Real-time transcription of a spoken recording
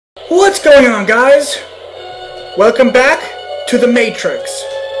What's going on, guys? Welcome back to the Matrix.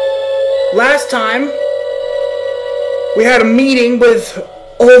 Last time, we had a meeting with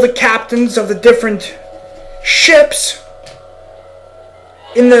all the captains of the different ships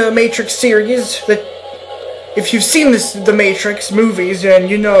in the Matrix series. That, if you've seen the Matrix movies, then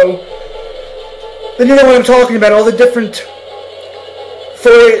you know what I'm talking about. All the different,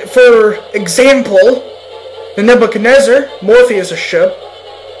 for example, the Nebuchadnezzar, Morpheus' ship.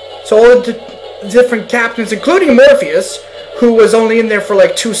 So all the different captains, including Morpheus, who was only in there for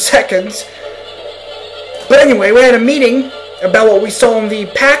like 2 seconds. But anyway, we had a meeting about what we saw in the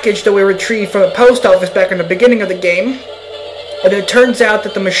package that we retrieved from the post office back in the beginning of the game. And it turns out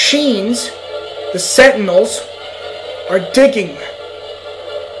that the machines, the Sentinels, are digging.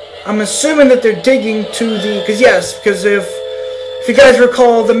 I'm assuming that they're digging to the... Because if you guys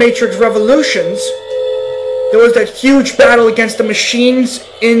recall the Matrix Revolutions, there was that huge battle against the machines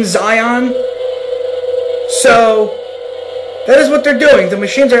in Zion. So, that is what they're doing. The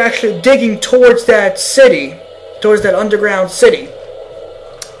machines are actually digging towards that city. Towards that underground city.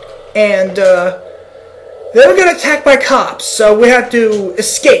 And, they were getting attacked by cops. So, we had to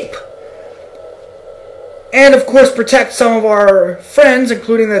escape. And, of course, protect some of our friends,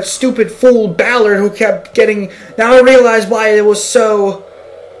 including that stupid fool Ballard who kept getting... Now I realize why it was so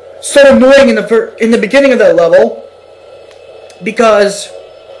annoying in the beginning of that level, because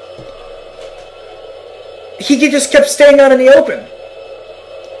he just kept staying out in the open.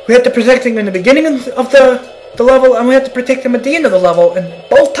 We had to protect him in the beginning of the level, and we had to protect him at the end of the level, and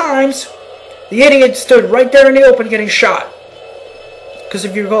both times the idiot stood right there in the open getting shot. Because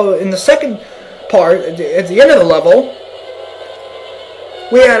if you go in the second part, at the end of the level,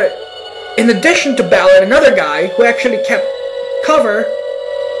 we had, in addition to Ballard, another guy who actually kept cover,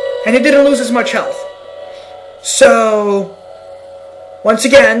 and he didn't lose as much health. So, once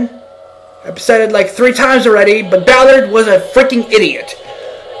again, I've said it like 3 times already, but Ballard was a freaking idiot.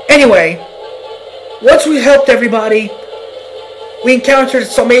 Anyway, once we helped everybody, we encountered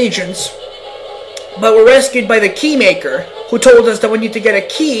some agents, but were rescued by the Keymaker, who told us that we need to get a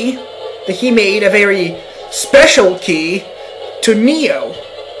key, that he made a very special key, to Neo,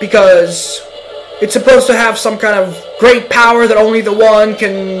 because it's supposed to have some kind of great power that only the one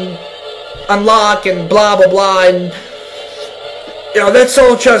can unlock and blah blah blah, and that's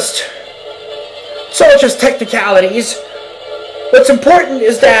all just technicalities. What's important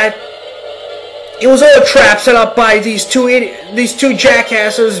is that it was all a trap set up by these two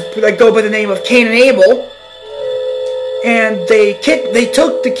jackasses that go by the name of Cain and Abel, and they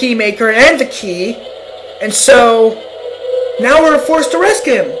took the Keymaker and the key, and so now we're forced to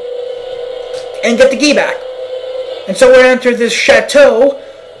rescue him and get the key back. And so we enter this chateau,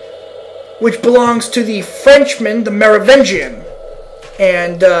 which belongs to the Frenchman, the Merovingian.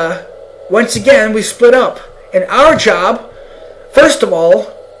 And once again, we split up. And our job, first of all,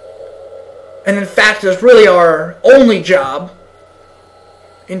 and in fact is really our only job,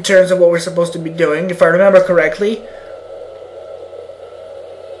 in terms of what we're supposed to be doing, if I remember correctly.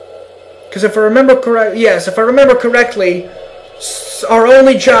 Because if I remember correctly, our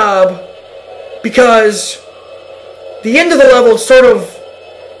only job, because the end of the level sort of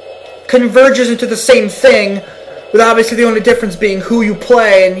converges into the same thing, with obviously the only difference being who you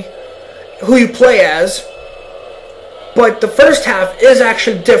play and who you play as. But the first half is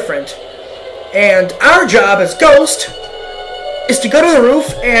actually different. And our job as Ghost is to go to the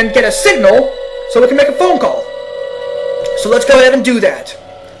roof and get a signal so we can make a phone call. So let's go ahead and do that.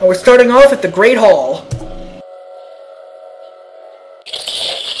 And we're starting off at the Great Hall.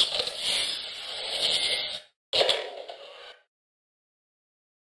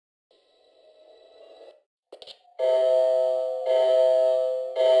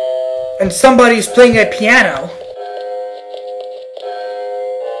 And somebody's playing a piano.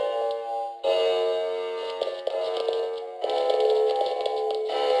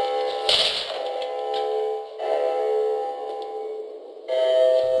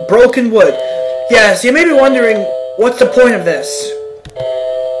 Broken wood. Yes, you may be wondering, what's the point of this?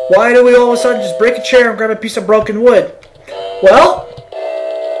 Why do we all of a sudden just break a chair and grab a piece of broken wood? Well,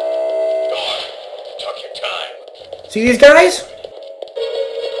 took your time. See these guys?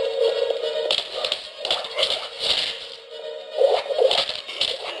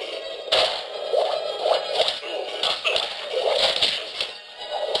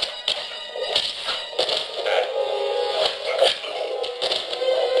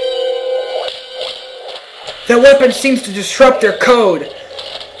 That weapon seems to disrupt their code.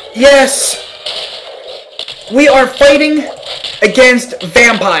 Yes, we are fighting against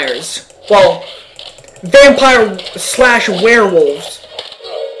vampires. Well, vampire/werewolves.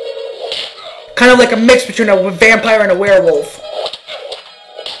 kind of like a mix between a vampire and a werewolf.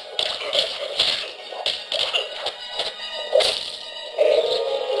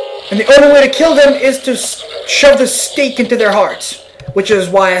 And the only way to kill them is to shove the stake into their hearts, which is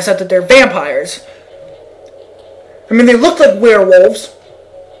why I said that they're vampires. I mean, they look like werewolves.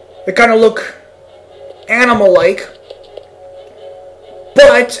 They kind of look animal-like,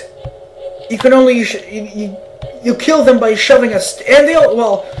 but you can only you kill them by shoving a and they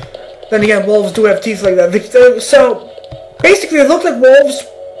well, then again, wolves do have teeth like that. So basically, they look like wolves,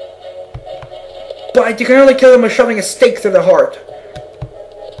 but you can only kill them by shoving a stake through their heart,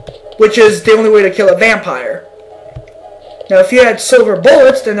 which is the only way to kill a vampire. Now, if you had silver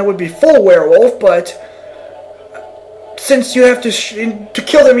bullets, then it would be full werewolf, but since you have to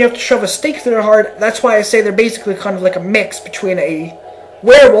kill them, you have to shove a stake through their heart. That's why I say they're basically kind of like a mix between a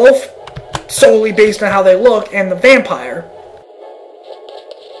werewolf, solely based on how they look, and the vampire.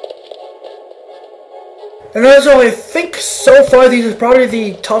 And that's all I think so far. These are probably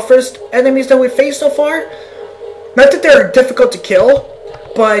the toughest enemies that we've faced so far. Not that they're difficult to kill,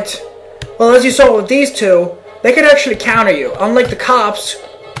 but, well, as you saw with these two, they can actually counter you. Unlike the cops,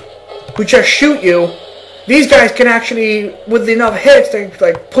 who just shoot you, these guys can actually, with enough hits, they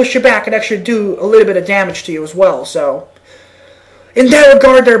like push you back and actually do a little bit of damage to you as well. So, in that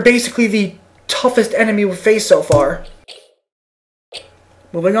regard, they're basically the toughest enemy we've faced so far.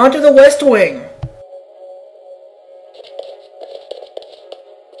 Moving on to the West Wing.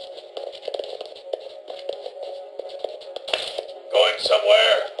 Going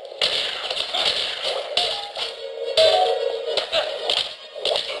somewhere?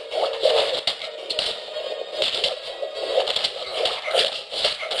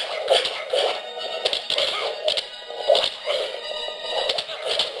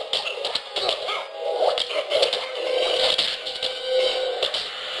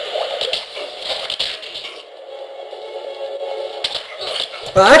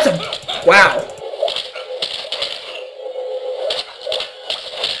 Well, that's a... wow.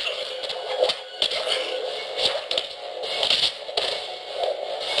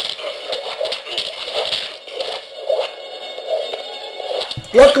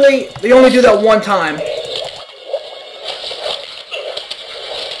 Luckily, they only do that one time.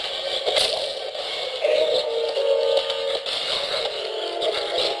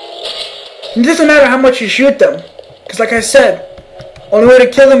 It doesn't matter how much you shoot them, because like I said, only way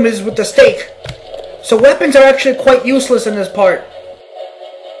to kill them is with the stake. So weapons are actually quite useless in this part.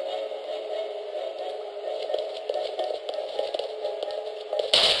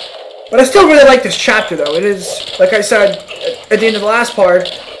 But I still really like this chapter though. It is, like I said at the end of the last part,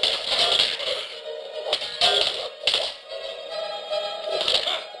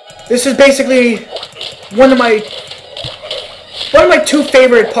 this is basically one of my two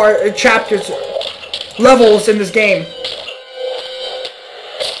favorite chapters, levels in this game.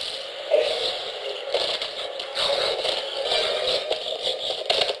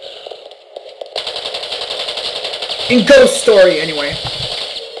 In Ghost Story, anyway.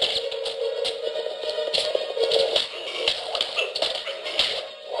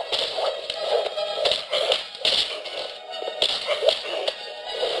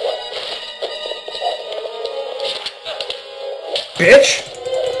 Bitch!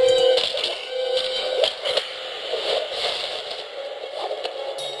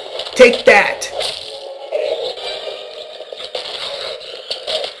 Take that!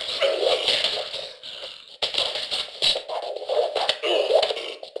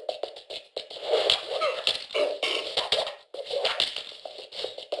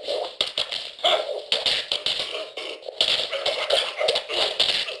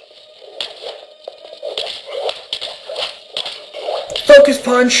 Focus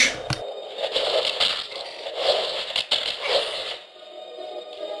punch.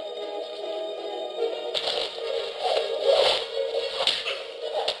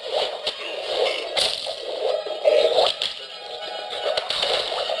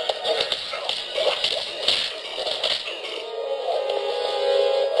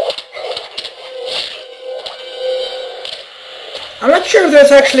 I'm not sure if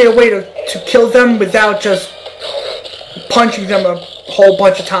there's actually a way to kill them without just punching them a whole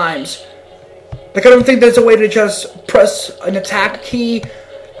bunch of times. Like, I don't think there's a way to just press an attack key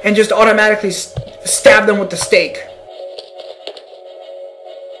and just automatically stab them with the stake.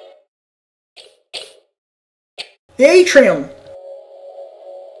 The atrium.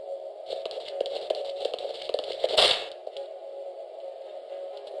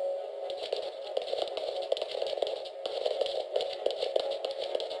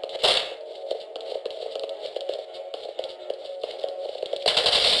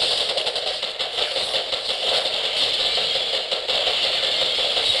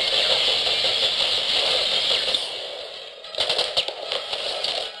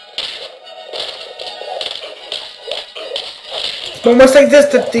 Moments like this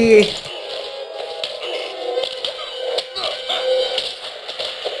that the...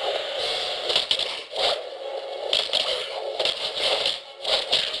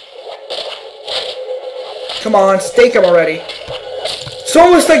 Come on, stake him already. It's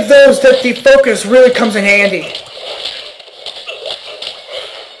almost like those that the focus really comes in handy.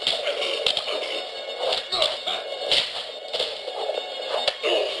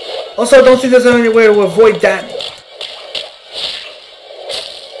 Also, I don't think there's any way to avoid that.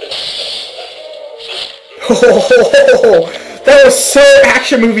 Oh, that was so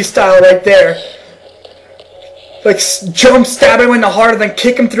action movie style right there. Like, jump, stab him in the heart, and then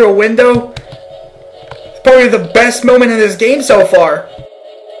kick him through a window. It's probably the best moment in this game so far.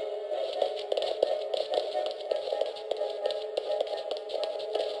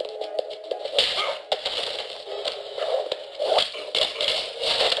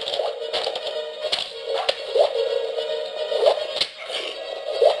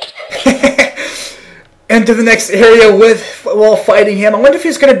 Into the next area while fighting him. I wonder if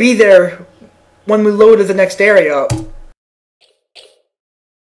he's going to be there when we loaded the next area up.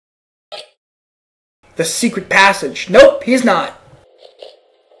 The secret passage. Nope, he's not.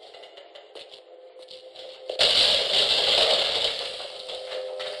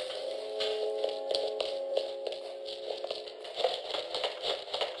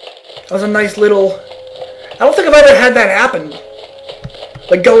 That was a nice little... I don't think I've ever had that happen.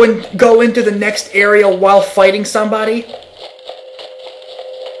 Like go into the next area while fighting somebody.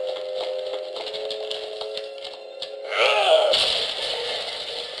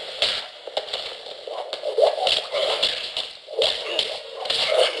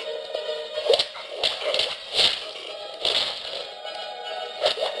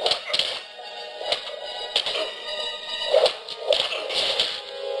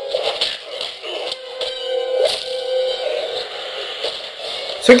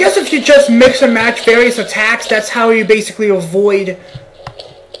 So I guess if you just mix and match various attacks, that's how you basically avoid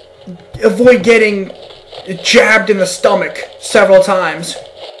getting jabbed in the stomach several times.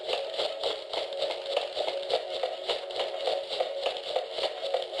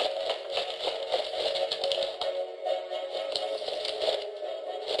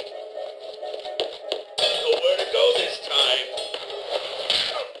 Where to go this time?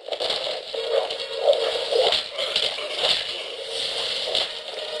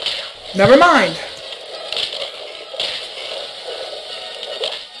 Never mind.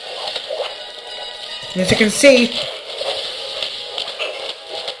 As you can see,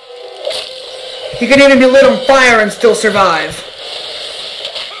 he can even be lit on fire and still survive.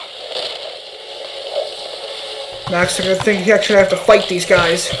 Max, I think you actually have to fight these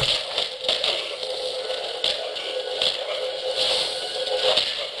guys.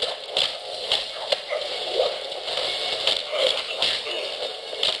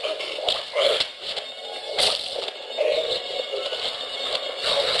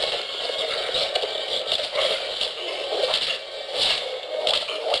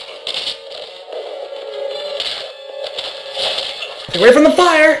 Stay away from the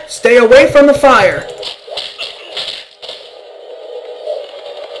fire! Stay away from the fire!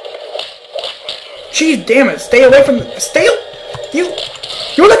 Jeez, damn it! Stay away from the...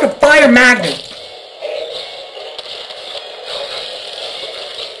 You're like a fire magnet!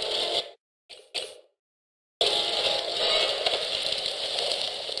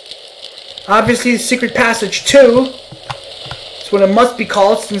 Obviously, Secret Passage 2 is what it must be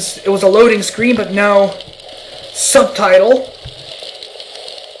called, since it was a loading screen, but no subtitle.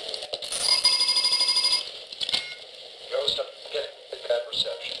 Ghost, I'm getting bad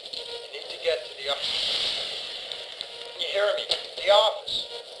reception. You need to get to the office. Can you hear me? The office.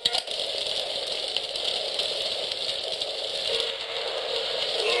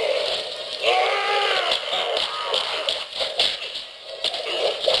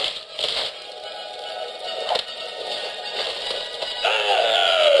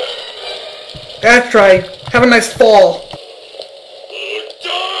 That's right. Have a nice fall.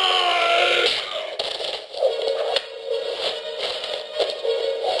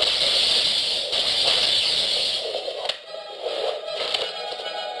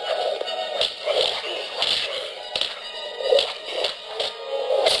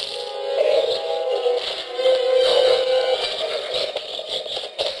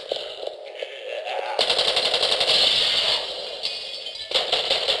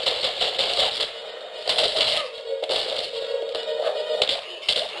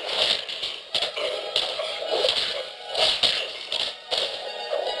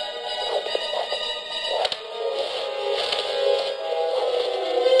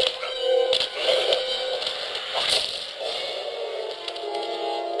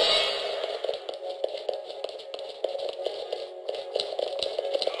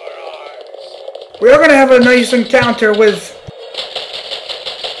 we are going to have a nice encounter with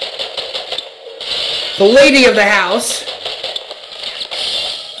the lady of the house,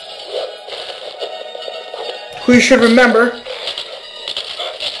 who you should remember.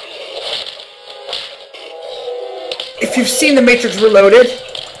 If you've seen The Matrix Reloaded,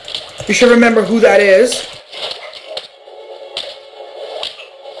 you should remember who that is.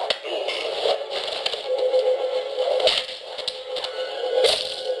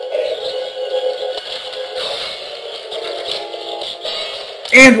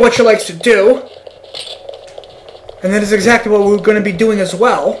 And what she likes to do. And that is exactly what we're going to be doing as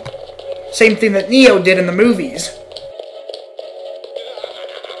well. Same thing that Neo did in the movies.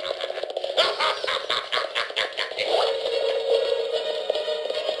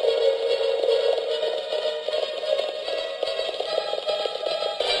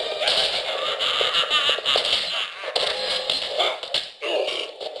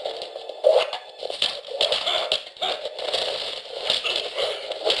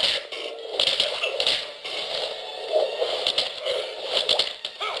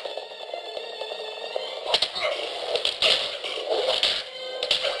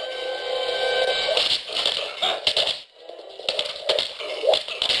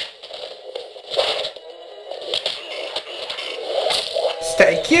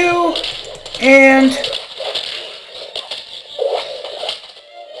 Thank you, and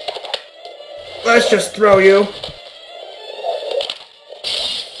let's just throw you.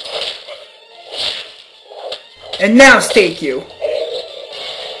 And now stake you.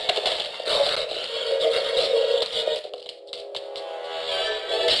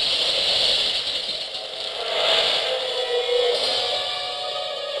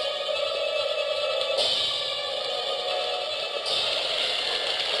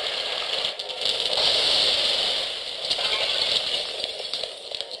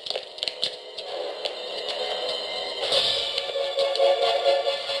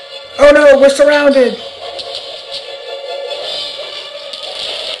 Oh no, we're surrounded!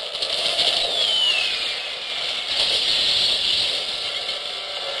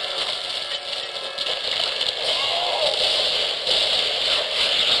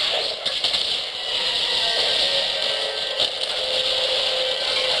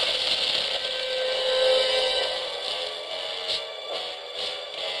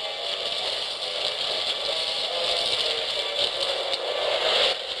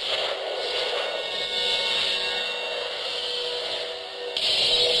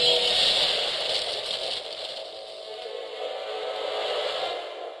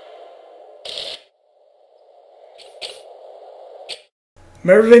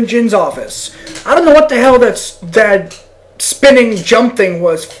 Mervyn Jin's office. I don't know what the hell that spinning jump thing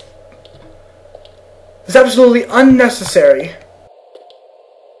was. It's absolutely unnecessary.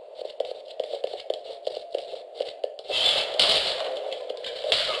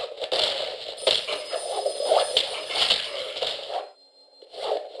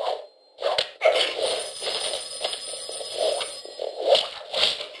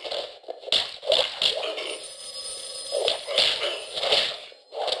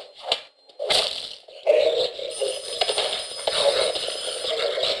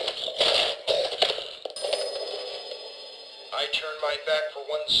 I turn my back for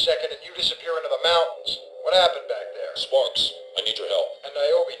 1 second and you disappear into the mountains. What happened back there? Sparks, I need your help. And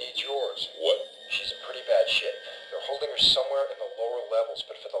Niobe needs yours. What? She's in pretty bad shape. They're holding her somewhere in the lower levels,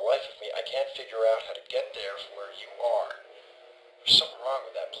 but for the life of me, I can't figure out how to get there from where you are. There's something wrong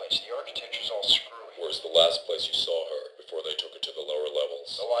with that place. The architecture's all screwy. Where's the last place you saw her before they took her to the lower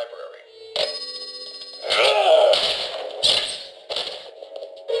levels? The library.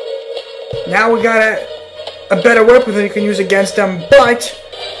 Now we got a better weapon that you can use against them, but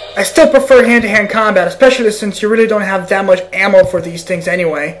I still prefer hand-to-hand combat, especially since you really don't have that much ammo for these things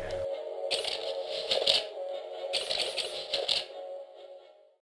anyway.